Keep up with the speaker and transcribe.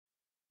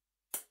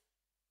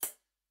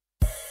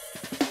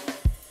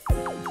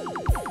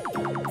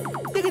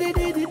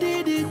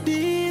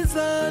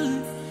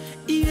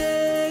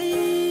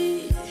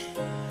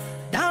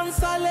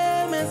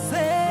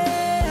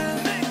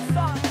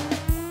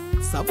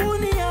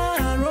Sabuni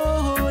ya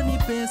roho ni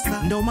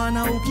pesa, ndo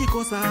maana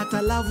ukikosa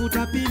hata lavu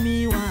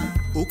tapimiwa.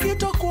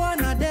 Ukitokwa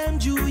na dem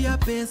juu ya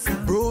pesa,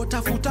 bro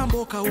tafuta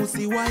mboka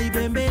usiwai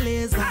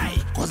bembeleza.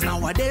 Cause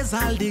nowadays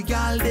all the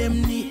girl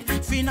them need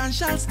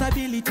financial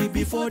stability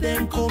before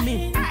them come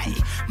in.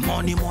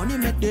 Money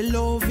make the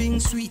loving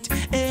sweet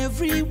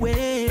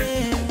everywhere.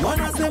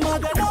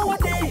 Wanasemaga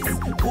nowadays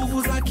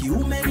nguvu za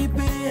kiume ni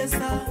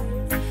pesa,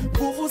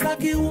 nguvu za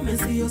kiume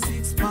siyo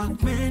six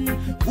pack men,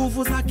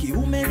 nguvu za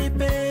kiume ni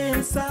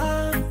pesa.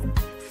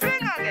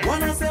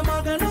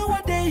 Wanasemaga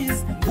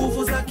nowadays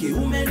nguvu za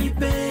kiume ni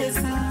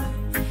pesa,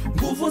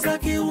 nguvu za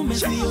kiume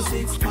siyo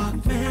six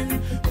pack men,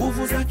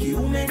 nguvu za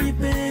kiume ni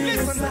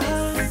pesa.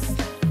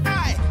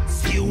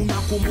 Si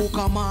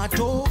unakumbuka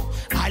Mato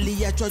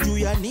aliachwa juu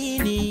ya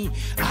nini?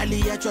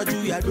 Aliachwa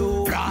juu ya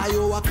do.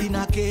 Rayo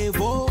wakina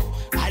Kevo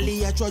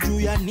aliachwa juu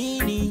ya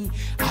nini?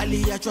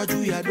 Aliachwa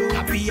juu ya do.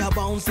 Na pia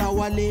Bouncer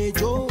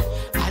Walejo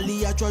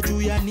aliachwa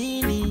juu ya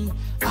nini?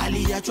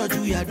 Aliachwa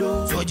juu ya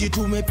do. So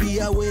jitume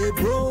pia we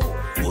bro,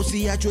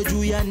 usiachwe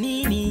juu ya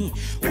nini?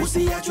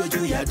 Usiachwe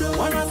juu ya do.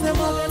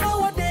 Wanasema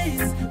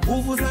nowadays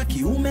nguvu za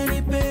kiume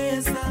ni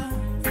pesa,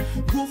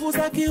 nguvu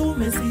za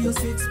kiume siyo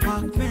six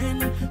pack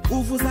men,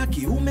 nguvu za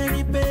kiume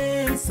ni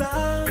pesa.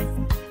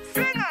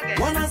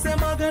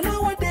 Wanasemaga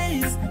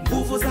nowadays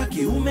nguvu za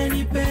kiume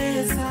ni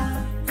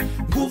pesa,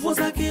 nguvu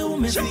za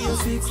kiume siyo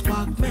six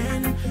pack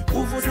men,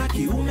 nguvu za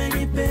kiume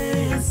ni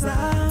pesa.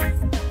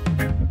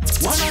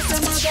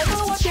 Wanasemaga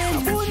nowadays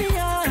sabuni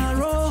ya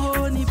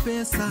roho ni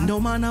pesa, ndo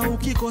maana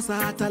ukikosa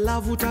hata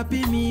lavu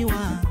tapimiwa.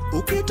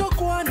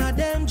 Ukitokwa na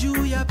dem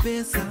juu ya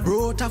pesa,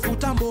 bro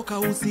tafuta mboka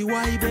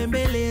usiwai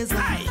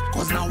bembeleza.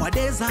 Cause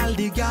nowadays all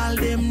the girl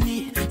them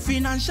need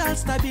financial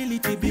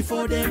stability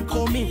before them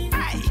come in.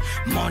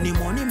 Money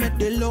make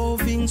the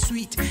loving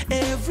sweet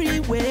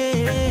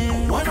everywhere.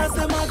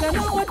 Wanasemaga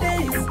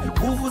nowadays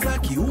nguvu za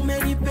kiume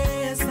ni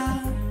pesa,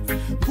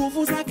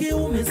 nguvu za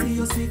kiume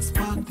siyo six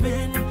pack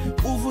men,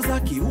 nguvu za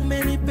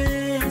kiume ni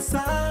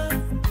pesa.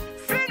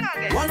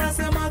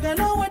 Wanasemaga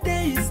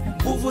nowadays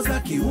nguvu za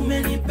kiume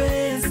ni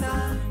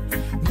pesa,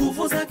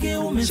 nguvu za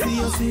kiume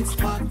siyo six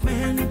pack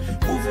men,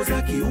 nguvu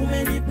za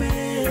kiume ni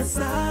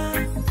pesa.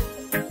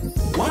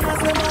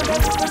 Wanasemaga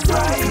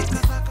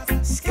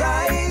bright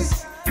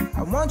skies,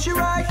 I want you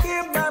right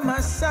here by my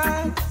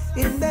side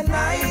in the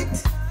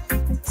night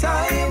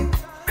time.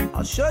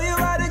 I'll show you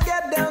how to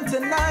get down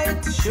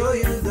tonight, to show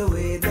you the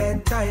way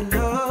that I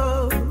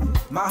love.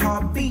 My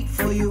heart beat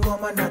for you,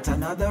 woman, not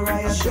another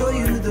I adore. Show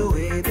you the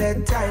way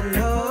that I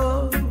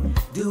love.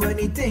 Do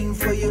anything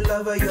for you,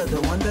 lover, you're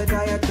the one that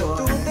I adore.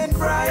 To the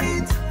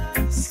bright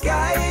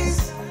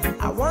skies,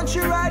 I want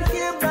you right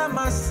here by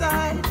my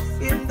side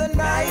in the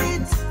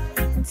night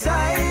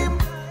time.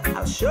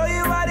 I'll show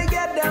you how to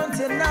get down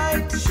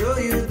tonight, to show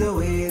you the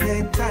way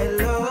that I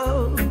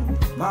love.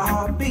 My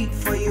heart beat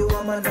for you,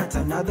 woman, not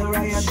another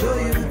I adore. Show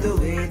you the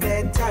way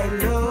that I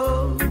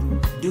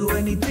love. Do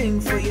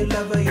anything for you,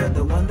 lover, you're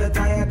the one that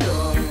I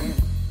adore.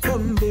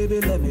 Come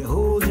baby, let me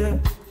hold you.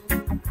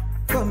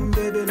 Come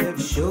baby, let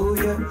me show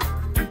you.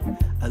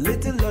 A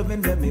little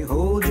loving, let me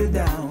hold you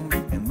down.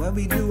 And when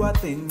we do our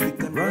thing, we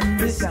can run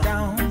this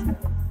down.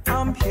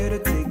 I'm here to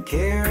take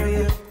care of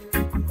you,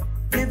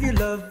 give you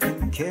love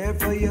and care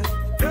for you.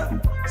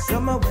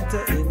 Summer,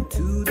 winter,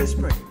 into the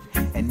spring,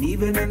 and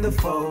even in the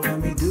fall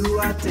when we do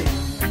our thing.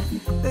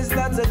 There's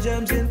lots of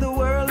gems in the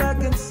world I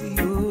can see,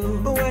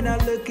 but when I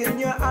look in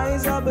your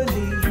eyes I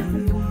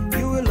believe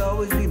you will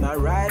always be my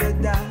ride or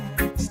die.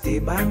 Stay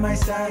by my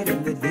side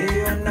in the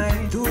day or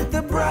night. To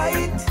the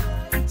bright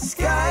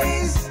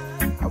skies,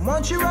 I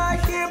want you right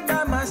here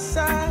by my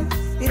side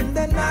in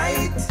the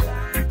night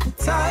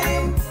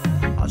time.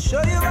 I'll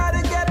show you how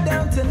to get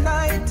down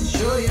tonight, to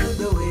show you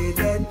the way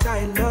that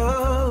I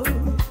love.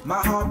 My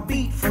heart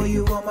beat for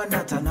you, woman,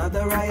 not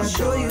another I adore. I'll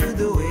show you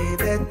the way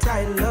that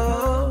I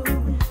love.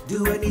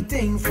 Do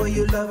anything for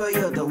you, lover,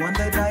 you're the one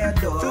that I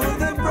adore. To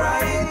the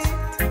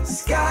bright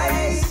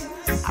skies,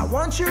 I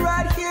want you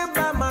right here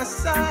by my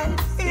side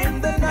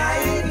in the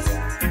night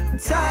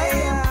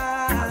time.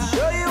 I'll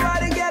show you how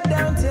to get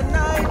down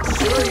tonight.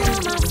 Show you. You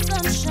are my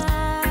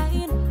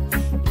sunshine,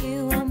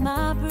 you are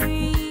my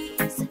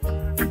breeze,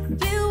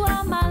 you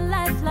are my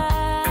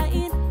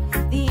lifeline,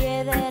 the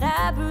air that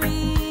I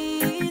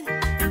breathe.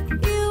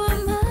 You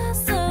are my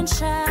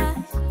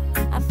sunshine,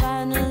 I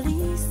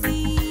finally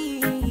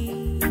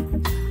see.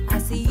 I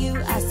see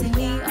you, I see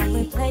me on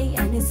replay,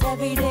 and it's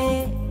every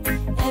day,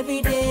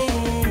 every day.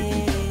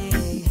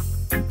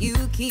 You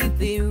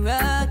keep it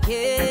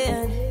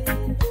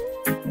rocking,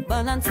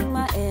 balancing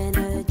my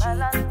energy,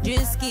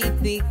 just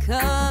keep it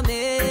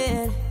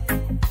coming.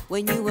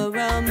 When you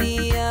around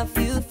me, I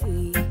feel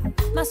free.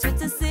 My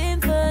sweetest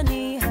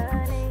symphony,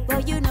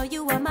 boy, you know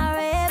you are my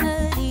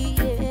remedy,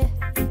 yeah.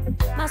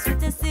 My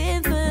sweetest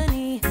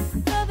symphony,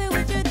 love it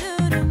what you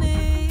do to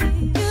me.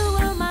 You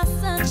are my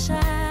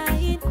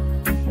sunshine,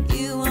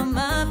 you are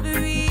my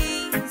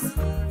breeze,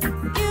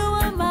 you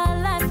are my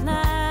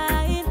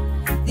lifeline,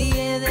 the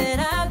air that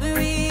I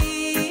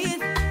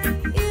breathe.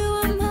 You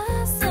are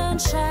my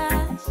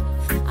sunshine,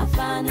 I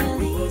find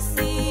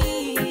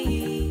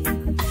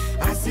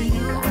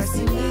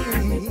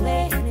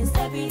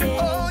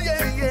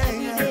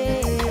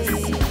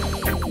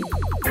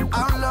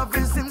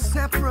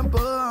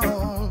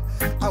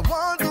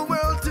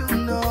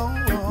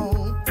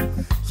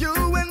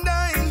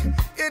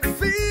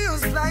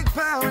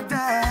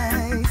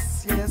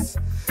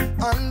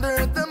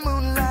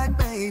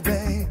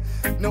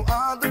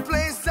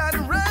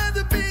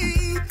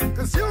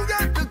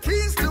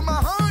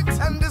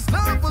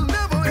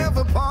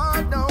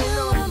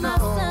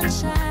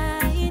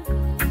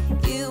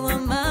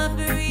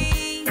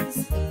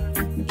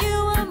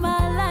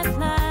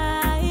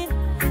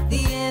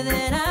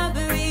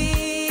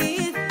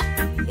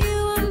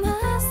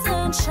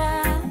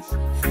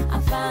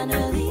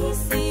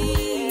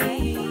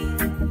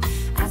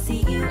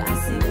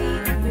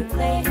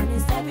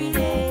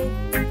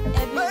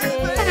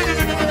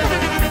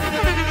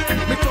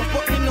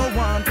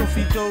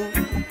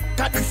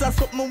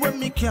something when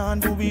me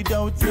can't do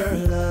without your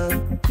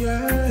love. Your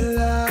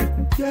love,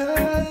 your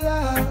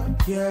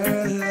love,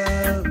 your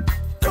love.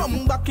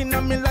 Come back in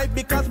on me life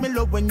because me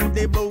love when you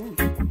debout.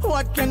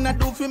 What can I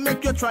do if you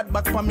make you trot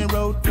back on me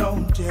road?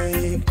 Don't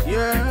take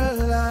your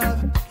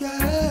love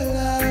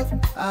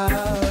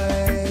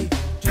away.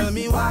 Tell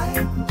me why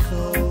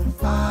so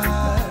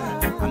far.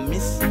 I'm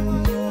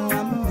missing you,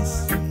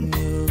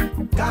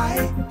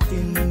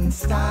 guiding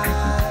star.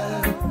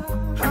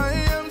 I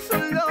am so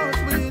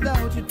lost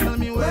without you. Tell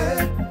me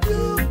where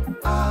you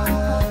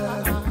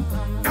are.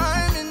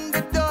 I'm in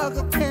the dark,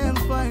 I can't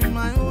find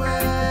my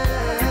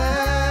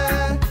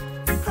way.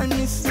 I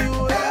miss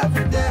you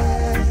every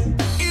day.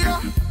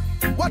 Yeah,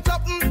 what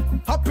happened?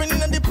 Happened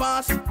in the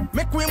past.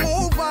 Make we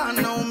move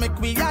on now, make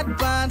we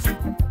advance.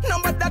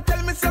 Nobody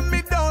tell me some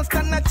me don't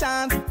stand a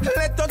chance.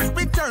 Let us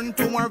return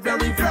to our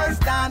very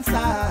first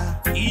dancer.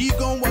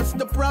 Ego was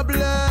the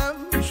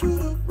problem.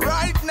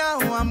 Right now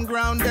I'm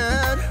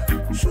grounded.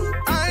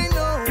 I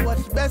know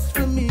what's best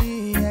for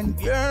me, and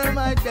you're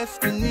my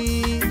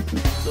destiny.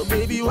 So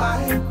baby,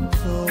 why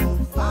so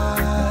far?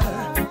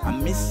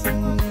 I'm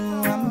missing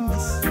you,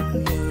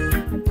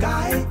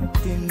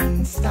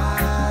 guiding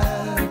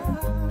star.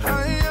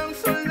 I am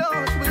so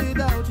lost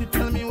without you.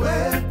 Tell me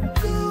where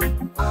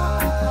you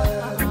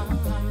are.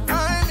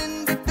 I'm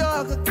in the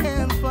dark, I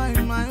can't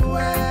find my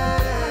way.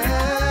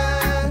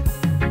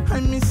 I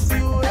miss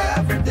you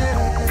every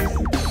day.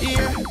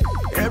 Yeah,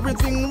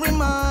 everything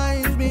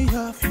reminds me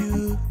of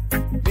you.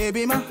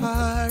 Baby, my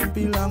heart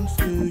belongs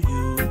to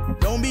you.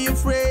 Don't be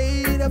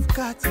afraid, I've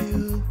got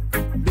you.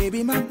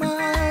 Baby, my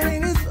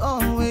mind is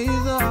always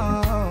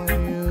on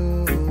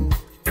you.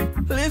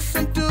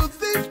 Listen to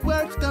these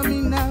words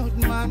coming out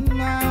my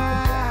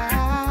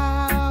mouth.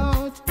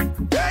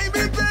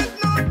 Baby, there's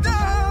no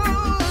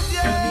doubt.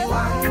 Yeah. Tell me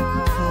why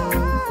so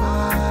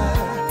far.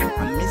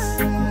 I'm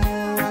missing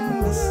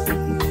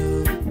you,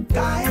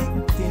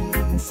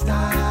 guiding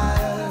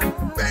star.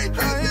 Baby,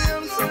 I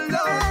am so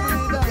lost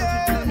without you.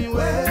 Tell me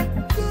where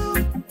you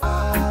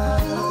are.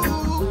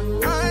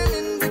 I'm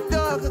in the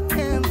dark, I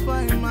can't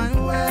find my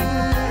way.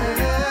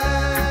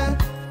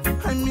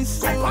 I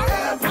miss you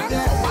every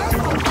day.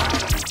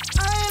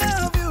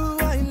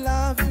 I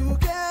love you,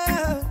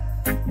 girl.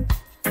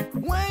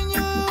 When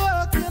you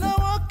walk, you don't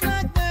walk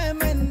like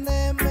them and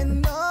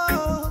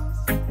knows.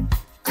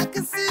 I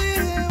can see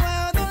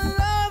why the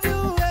love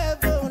you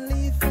ever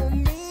leave for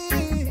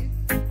me.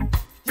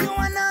 You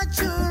are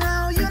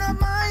natural, you don't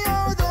mind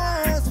all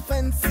those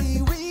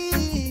fancy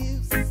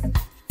weaves.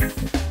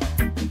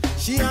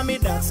 She and me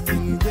dark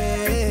skin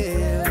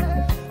girl.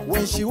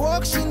 When she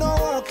walk, she no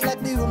walk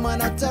like the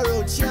woman at the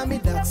road. She and me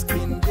dark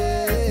skin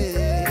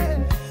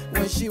girl.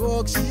 When she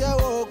walk, she a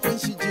walk. When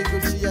she jiggle,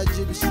 she a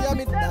jiggle. She a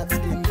me dark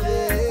skin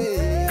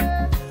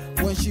girl.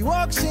 When she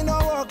walk, she no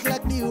walk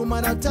like the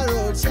woman at the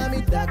road. She a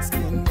me dark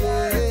skin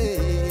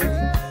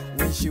girl.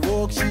 When she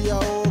walk, she a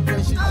walk.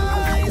 When she jiggle, she a jiggle.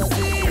 I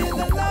see the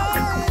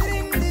light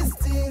in this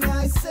thing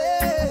I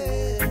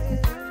say.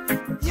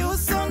 You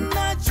so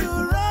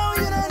natural,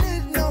 you don't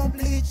need no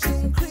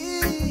bleaching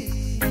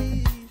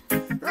cream.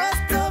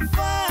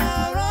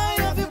 Rastafari,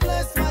 have you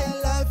blessed my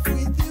life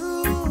with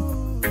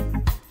you?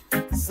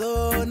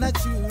 So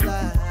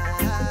natural.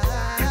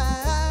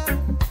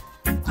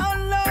 Oh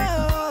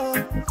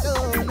Lord,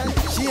 oh,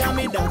 she and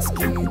me dark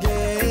skin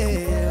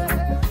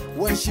girl.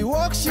 When she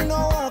walk, she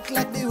no walk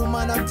like the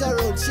woman at the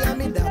road. She and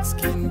me dark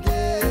skin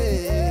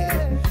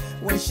girl.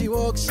 When she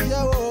walk, she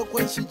a walk.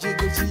 When she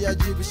jiggle, she a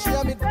jiggle. She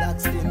and me dark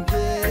skin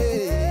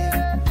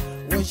girl.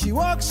 When she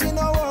walk, she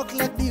no walk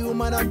like the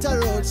woman at the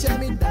road. She and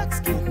me dark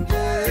skin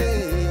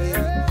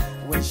girl.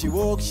 When she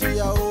walk, she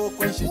a walk.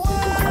 When she jiggle,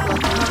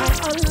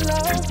 she a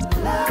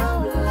jiggle.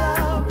 Love,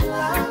 love,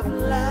 love,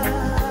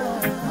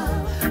 love.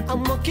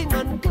 I'm walking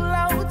on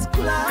clouds,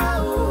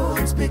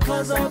 clouds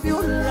because of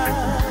your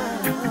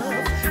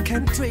love.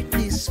 Can't trade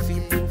this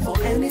feeling for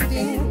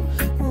anything.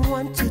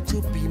 Want you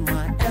to be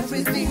my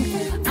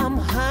everything. I'm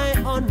high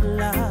on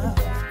love,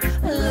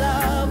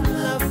 love,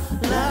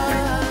 love,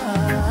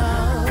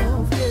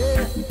 love.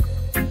 Yeah.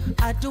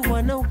 I don't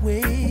wanna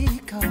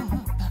wake up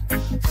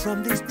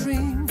from this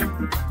dream.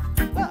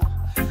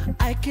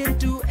 I can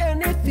do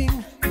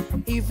anything,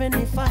 even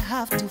if I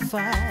have to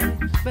fight,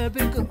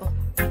 baby girl,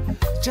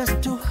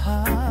 just to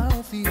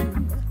have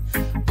you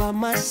by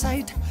my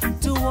side,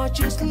 to watch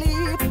you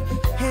sleep,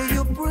 hear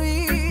you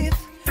breathe,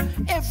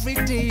 every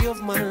day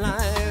of my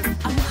life.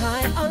 I'm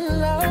high on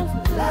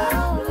love,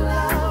 love,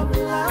 love,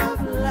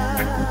 love,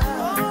 love.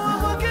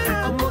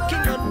 I'm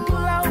walking on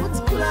clouds,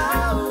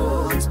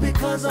 clouds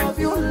because of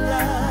your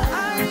love.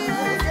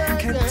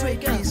 Can't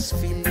trade this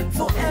feeling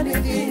for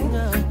anything.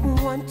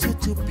 Want you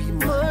to be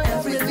my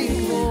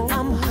everything.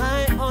 I'm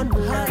high on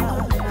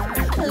love,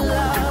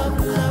 love,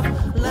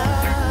 love,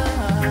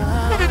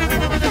 love.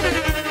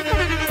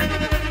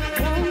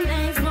 One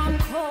day's gone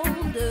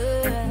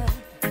colder,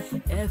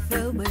 it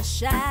filled with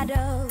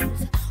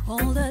shadows.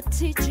 All the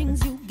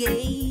teachings you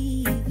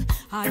gave,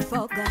 I'd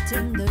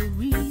forgotten the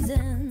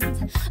reasons.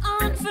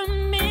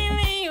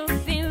 Unfamiliar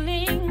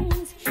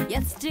feelings,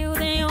 yet still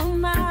they are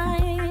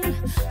mine.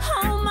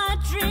 All my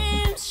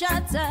dreams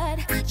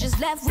shattered, just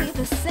left with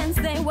the sense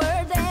they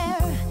were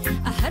there.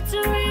 I had to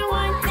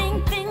rewind,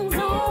 think things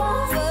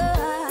over.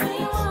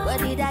 But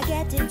did I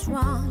get it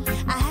wrong?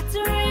 I had to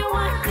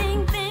rewind,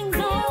 think things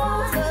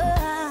over.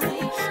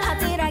 How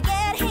did I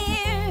get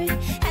here?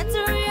 Had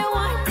to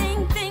rewind,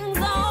 think things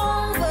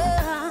over.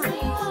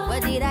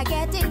 But did I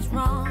get it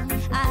wrong?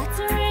 I had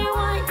to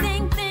rewind,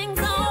 think things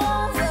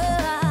over.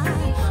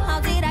 How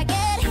did I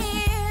get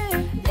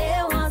here?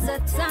 There was a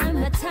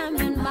time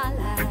in my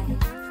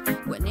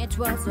life when it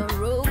was a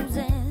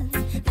roses.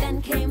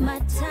 Then came a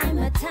time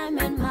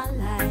in my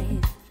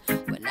life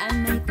when I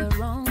made the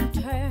wrong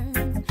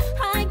turn.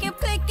 I kept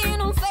clicking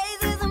on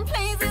phases and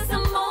places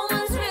and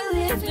moments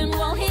relived and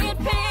won't hit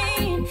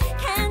pain.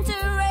 Can't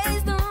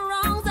erase the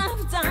wrongs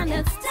I've done.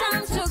 It's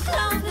time to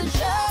close the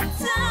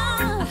chapter.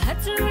 I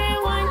had to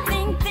rewind,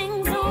 think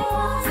things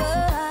over.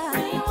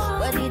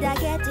 But did I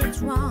get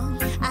it wrong?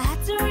 I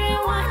had to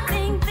rewind,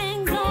 think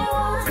things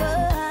over.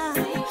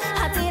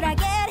 How did I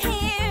get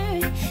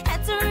here?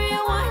 Had to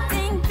rewind,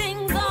 think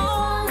things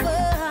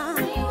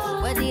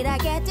over. But did I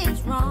get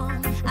it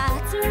wrong? I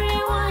had to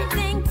rewind,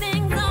 think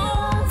things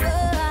over.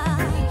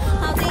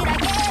 How did I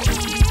get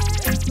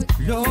here?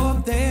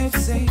 Lord, they've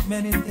said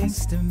many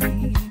things to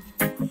me,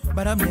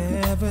 but I've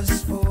never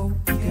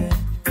spoken.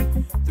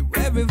 Through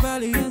every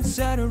valley and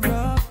shadow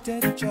rock,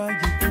 that joy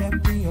you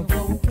kept me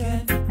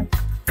awoken.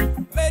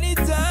 Many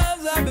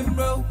times I've been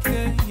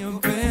broken, your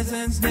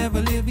presence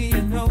never leave me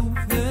an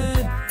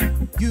open.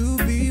 You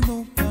be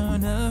more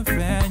than a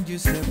friend, you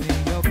set me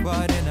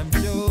apart and I'm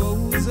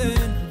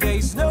chosen.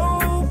 There's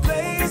no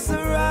place I'd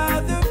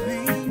rather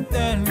be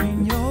than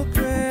in your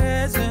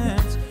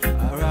presence.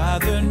 I'd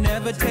rather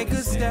never take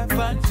a step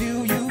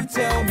until you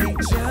tell me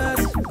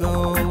just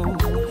go.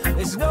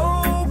 There's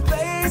no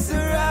place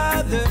I'd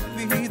rather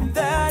be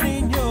than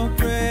in your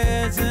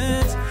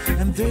presence.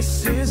 And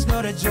this is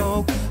not a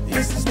joke,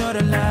 this is not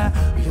a lie.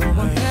 You're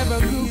one pair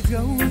of good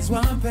clothes,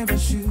 one pair of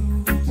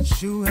shoes.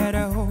 Shoe had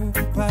a whole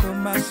part of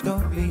my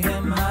story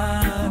and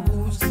my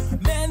woes.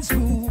 Men's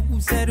who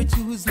said to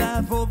choose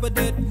life over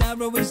that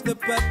narrow is the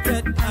path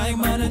that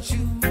I'm gonna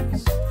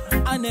choose.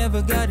 I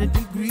never got a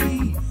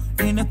degree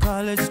in a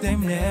college, they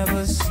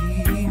never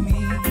see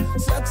me.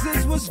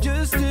 Success was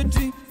just a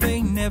dream,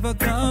 they never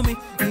call me.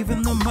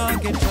 Even the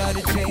market tried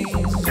to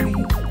change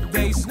me.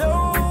 There's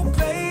no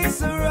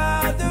place I'd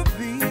rather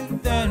be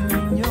than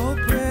in your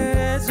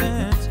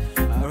presence.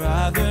 I'd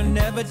rather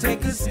never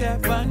take a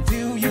step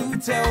until you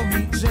tell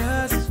me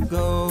just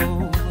go.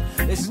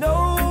 There's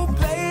no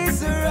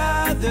place I'd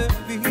rather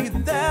be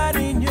than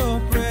in your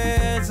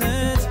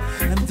presence.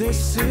 And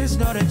this is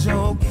not a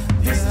joke,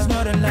 this is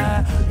not a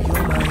lie.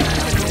 You're my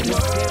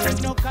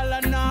word, no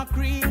color, no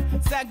creed.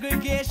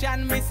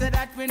 Segregation, me say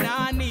that we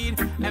not need.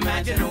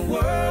 Imagine a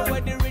world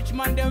where the rich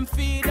man them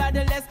feed are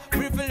the less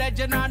privileged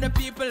and all the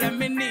people that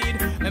me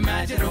need.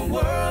 Imagine a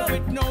world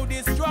with no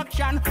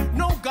destruction,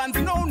 no guns,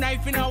 no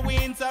knife in our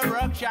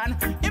interruption.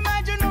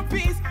 Imagine a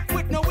peace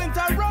with no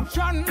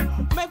interruption.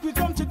 Make we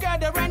come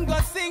together and go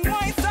sing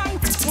my song.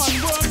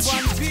 One world,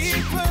 one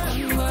people.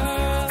 One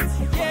world,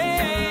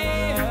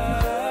 yeah.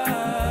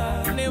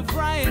 Live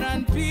right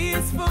and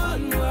peaceful.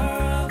 One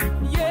world,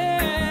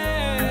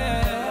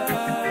 yeah.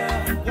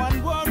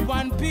 One world,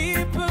 one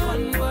people.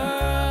 One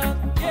world,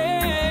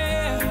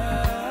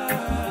 yeah.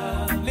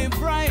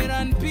 Live right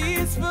and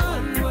peaceful.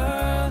 One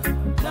world,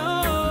 no.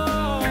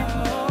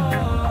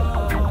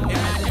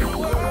 Imagine a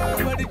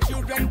world where the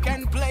children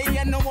can play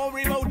and no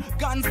worry about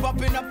guns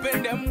popping up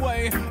in them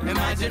way.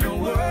 Imagine a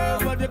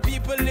world where the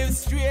people live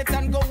straight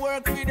and go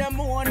work with them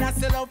own and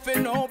sell out for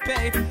no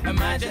pay.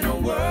 Imagine a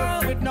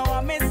world with no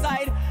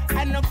homicide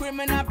and no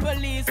criminal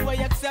police where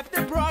you accept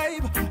the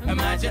bribe.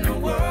 Imagine a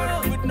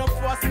world with no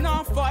fuss,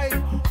 no fight.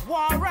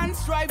 War and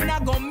strife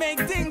not gonna make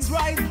things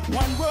right.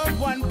 One world,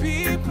 one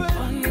people.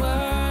 One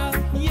world,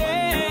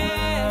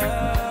 yeah.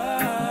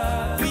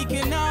 We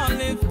can all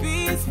live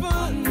peaceful.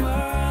 One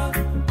world,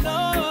 no.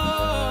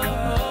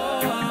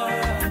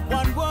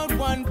 One world,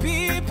 one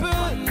people.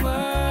 One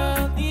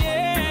world,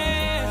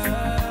 yeah.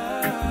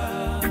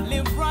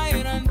 Live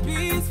right and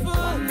peaceful.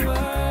 One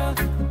world,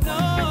 no.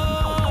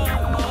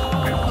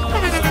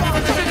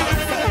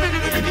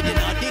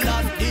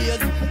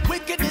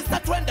 Wickedness a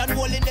trend and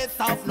holiness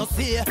have no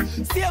say.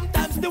 Same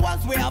times the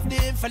ones we have the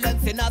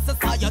influence in our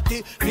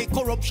society. The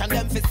corruption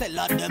them fi sell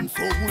at them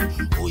soul.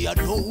 Who you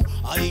know?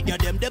 Idea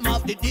them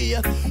have the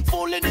day.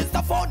 Foolishness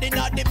a found in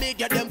the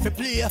media them fi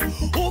play.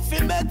 Who fi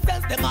make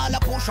sense them all a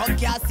push on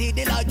can't see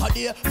the light of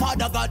day.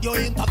 Father God your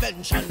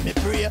intervention me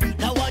pray.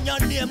 Now on your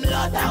name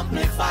Lord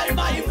amplify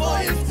my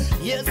voice.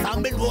 Yes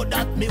I'm been know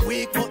that me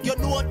weak but you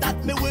know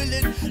that me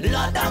willing.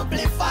 Lord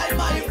amplify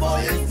my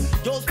voice.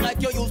 Just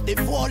like you use the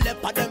four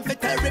leopard them fi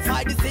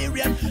terrify the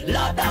Syrian.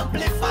 Lord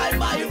amplify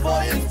my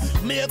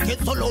voice. Make it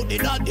so loud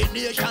in the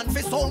nation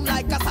fi sound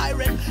like a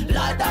siren.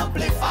 Lord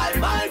amplify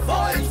my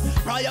voice.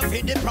 Prior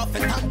fi the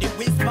prophet and the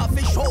whisper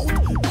fi shout.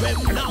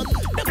 Remnant,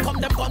 they come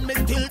them gun me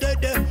still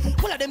dead.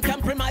 All of them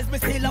compromise me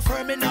still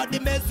affirming all the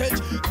message.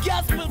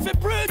 Gospel fi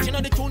preaching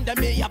on the tune them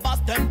me a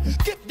bust them.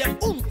 Keep them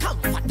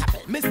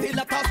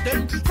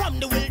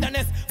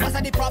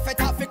of the prophet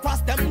have to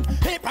cross them.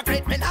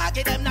 Hypocrite men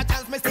argue them, not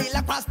chance me still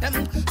across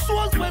them.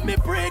 Souls when me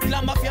break,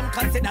 lamb of him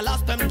consider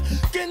lost them.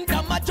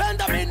 Kingdom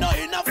agenda, me no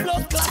enough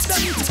flows, class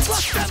them,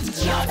 cross them.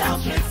 Lord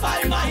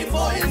amplify my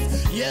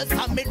voice. Yes,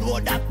 and me know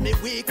that me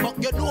weak,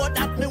 but you know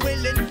that me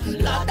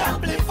willing. Lord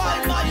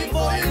amplify my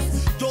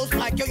voice. Just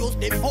like you used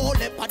the whole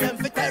for them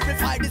to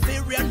terrify the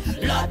Syrian.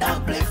 Lord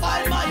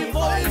amplify my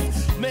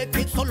voice. Make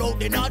it so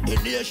loud in all the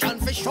nation,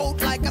 for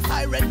shout like a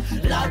siren.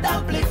 Lord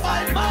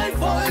amplify my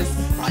voice.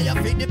 Fire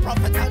for the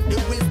prophet and the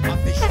wisdom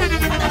for shout.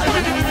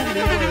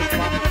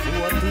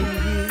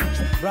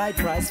 Bright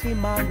price fi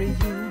marry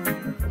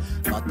you,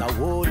 but a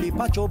whole heap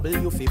of trouble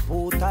you fi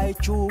put I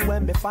chew.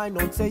 When me find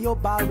out say you're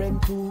barren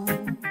too.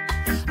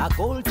 A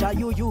culture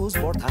you use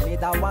but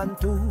another one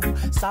too.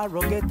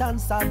 Surrogate and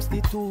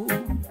substitute.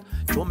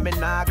 So me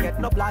nah get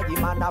no blaggy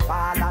man a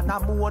ball and a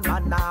moan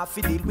man nah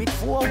fi deal with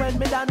four when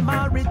me done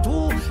married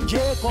too.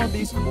 Jacob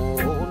is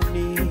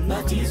money,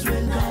 but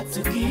Israel got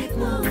to keep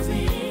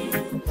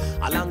moving.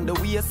 Along the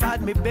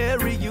wayside me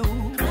bury you,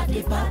 but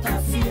the path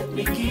of faith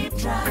me keep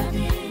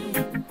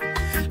driving.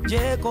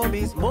 Jacob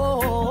is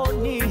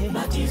money,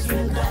 but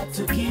Israel got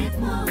to keep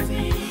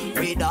moving.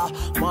 With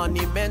a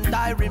monument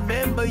I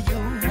remember you,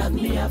 and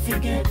me I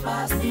forget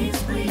past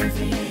this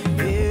grieving.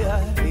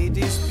 Yeah, it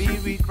is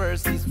spirit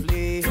versus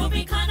flesh. To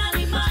be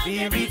carnally minded,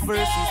 spirit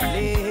versus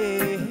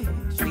flesh.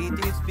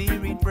 It is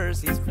spirit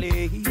versus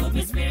flesh. To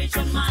be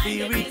spiritual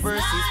minded, spirit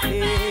versus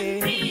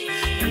flesh.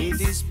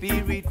 It is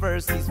spirit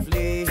versus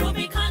flesh. To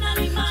be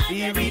carnally minded,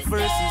 spirit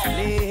versus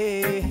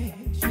flesh.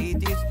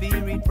 It is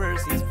spirit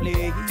versus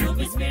flesh. To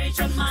be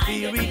spiritual minded,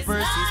 spirit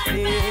versus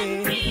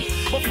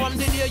flesh. But from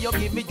the day you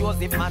give me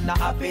Joseph, man, I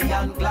happy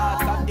and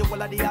glad. And the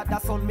whole of the other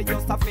son, me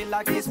just a feel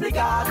like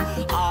disregard.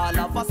 All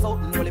of a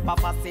sudden, only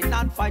papa sin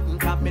and fighting.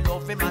 Can me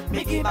love him and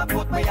me give a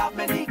cut, me have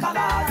many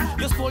colors.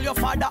 You stole your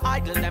father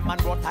idol, them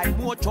and brought time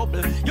more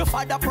trouble. Your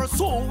father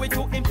pursue with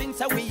you, him things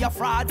say we are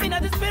fraud. In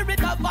the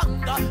spirit of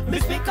anger, me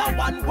speak a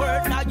one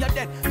word, now you're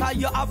dead. Cause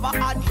you have a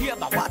hand here,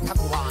 but what a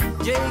go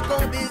on.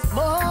 Jacob is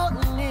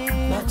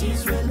money, but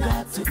Israel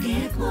got to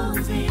keep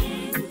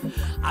moving.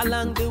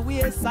 Along the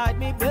wayside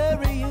me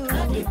bury you,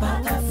 and the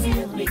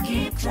battlefield me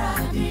keep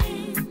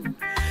driving.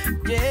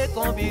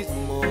 Jacob is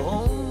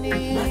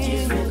money, but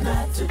Israel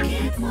got to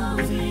keep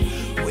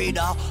moving. With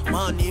a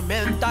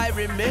monument I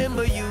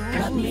remember you,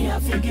 and me I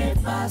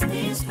forget past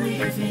this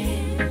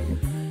grieving.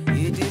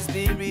 It is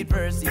spirit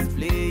versus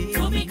flesh.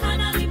 To be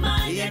carnally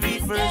minded,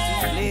 spirit versus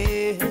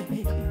flesh.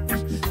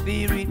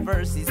 Spirit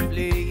versus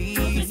flesh.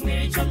 To be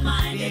spiritual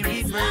minded,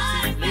 spirit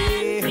versus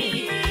flesh.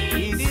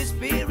 It is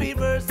spirit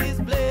versus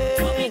flesh.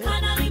 To be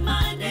carnally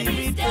minded,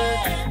 spirit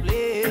versus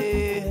flesh.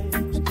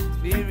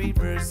 Spirit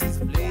versus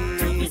flesh.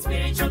 To be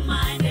spiritual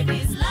minded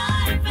is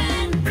life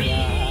and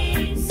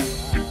peace.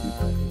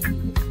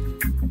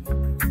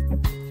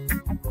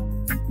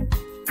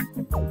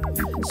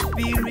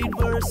 Spirit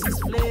versus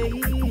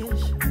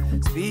flesh.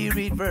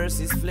 Spirit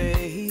versus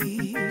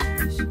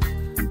flesh.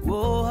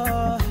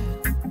 Whoa.